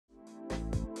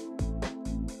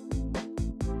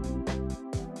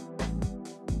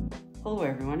Hello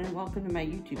everyone and welcome to my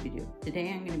YouTube video.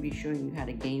 Today I'm going to be showing you how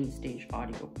to gain stage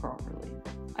audio properly.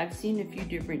 I've seen a few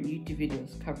different YouTube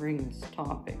videos covering this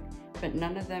topic, but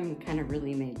none of them kind of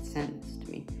really made sense to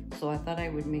me. So I thought I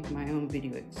would make my own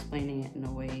video explaining it in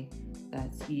a way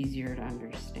that's easier to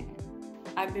understand.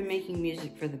 I've been making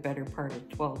music for the better part of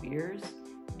 12 years,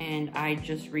 and I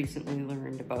just recently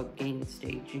learned about gain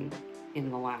staging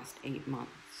in the last 8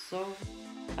 months. So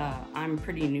I'm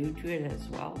pretty new to it as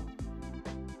well.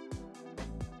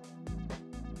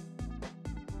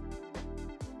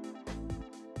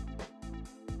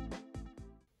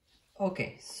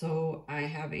 Okay, so I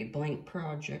have a blank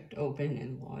project open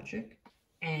in Logic,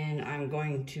 and I'm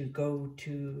going to go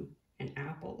to an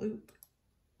Apple loop.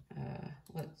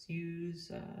 Let's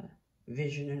use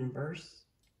Vision and Verse,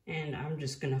 and I'm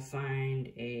just gonna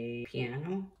find a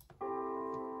piano.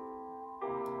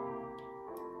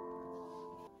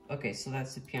 Okay, so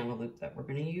that's the piano loop that we're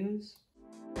gonna use.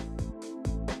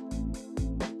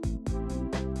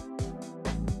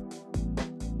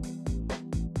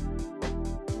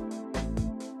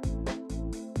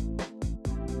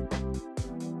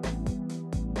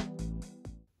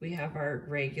 We have our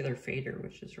regular fader,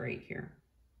 which is right here.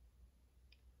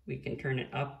 We can turn it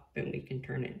up and we can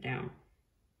turn it down.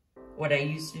 What I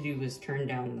used to do was turn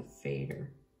down the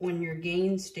fader. When you're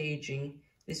gain staging,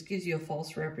 this gives you a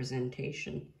false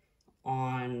representation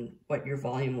on what your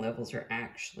volume levels are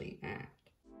actually at.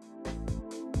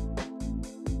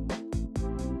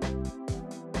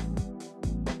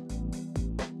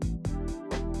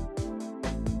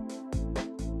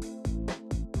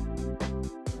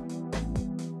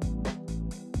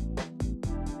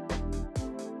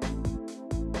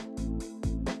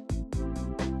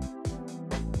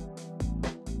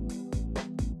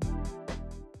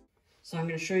 So I'm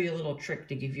going to show you a little trick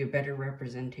to give you a better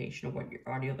representation of what your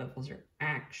audio levels are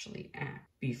actually at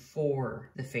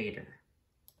before the fader.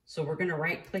 So we're going to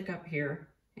right click up here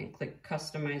and click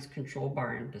Customize Control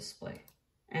Bar and Display.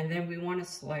 And then we want to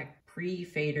select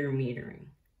Pre-Fader Metering.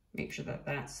 Make sure that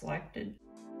that's selected.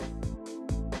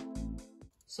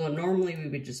 So normally we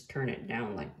would just turn it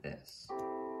down like this.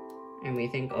 And we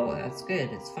think, oh, that's good,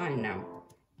 it's fine now.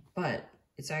 But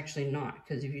it's actually not,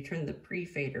 because if you turn the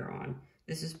pre-fader on,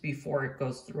 this is before it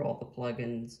goes through all the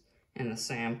plugins and the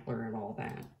sampler and all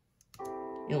that.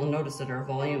 You'll notice that our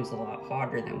volume is a lot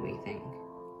hotter than we think.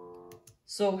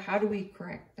 So how do we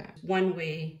correct that? One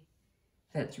way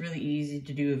that's really easy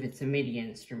to do if it's a MIDI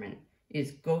instrument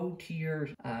is go to your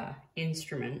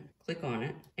instrument, click on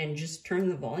it, and just turn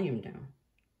the volume down.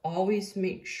 Always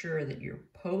make sure that your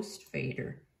post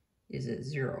fader is at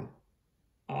 0.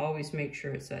 Always make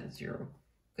sure it's at 0,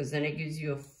 because then it gives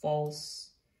you a false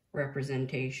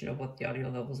representation of what the audio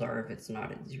levels are if it's not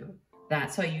at 0.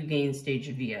 That's how you gain stage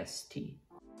a VST.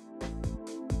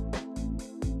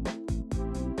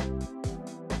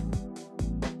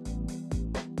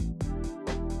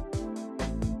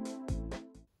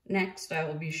 Next, I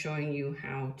will be showing you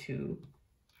how to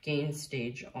gain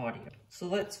stage audio. So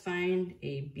let's find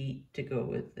a beat to go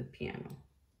with the piano.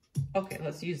 Okay,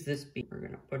 let's use this beat. We're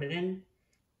gonna put it in.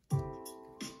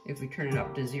 If we turn it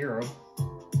up to 0,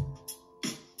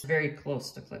 very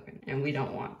close to clipping, and we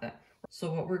don't want that.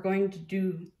 So what we're going to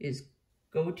do is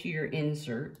go to your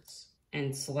inserts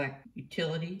and select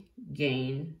Utility,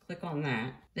 Gain, click on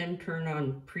that, then turn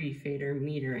on Pre-Fader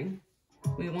Metering.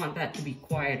 We want that to be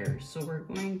quieter, so we're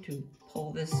going to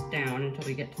pull this down until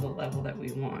we get to the level that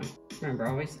we want. Remember,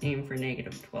 always aim for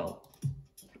 -12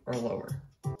 or lower.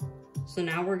 So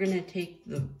now we're going to take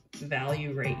the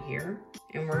value right here,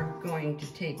 and we're going to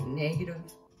take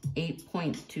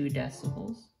 -8.2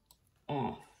 decibels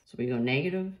off. So we go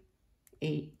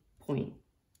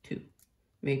 -8.2.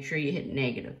 Make sure you hit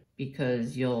negative,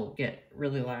 because you'll get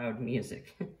really loud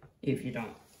music if you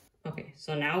don't. Okay,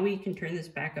 so now we can turn this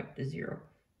back up to 0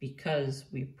 because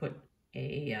we put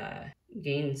a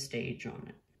gain stage on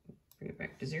it. Bring it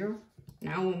back to 0.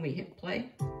 Now when we hit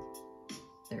play,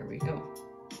 there we go.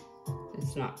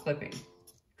 It's not clipping.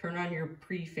 Turn on your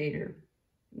pre-fader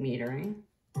metering,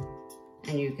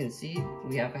 and you can see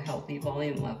we have a healthy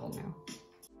volume level now.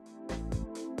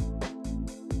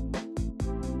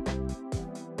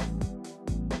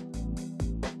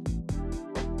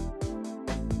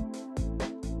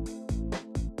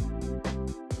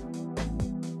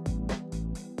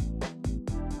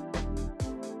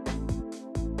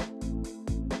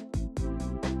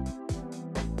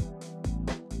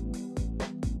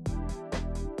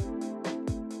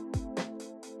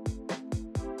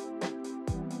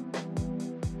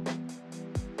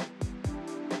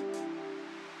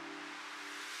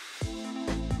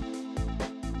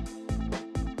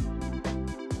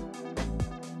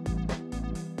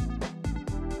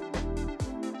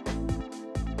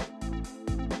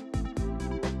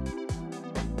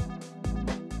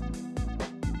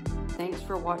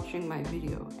 for watching my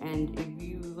video, and if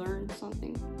you learned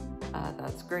something,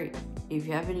 that's great. If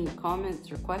you have any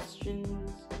comments or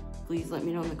questions, please let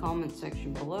me know in the comment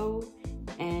section below.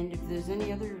 And if there's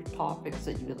any other topics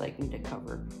that you would like me to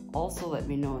cover, also let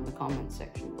me know in the comment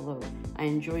section below. I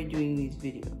enjoy doing these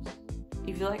videos.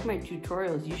 If you like my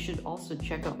tutorials, you should also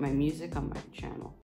check out my music on my channel.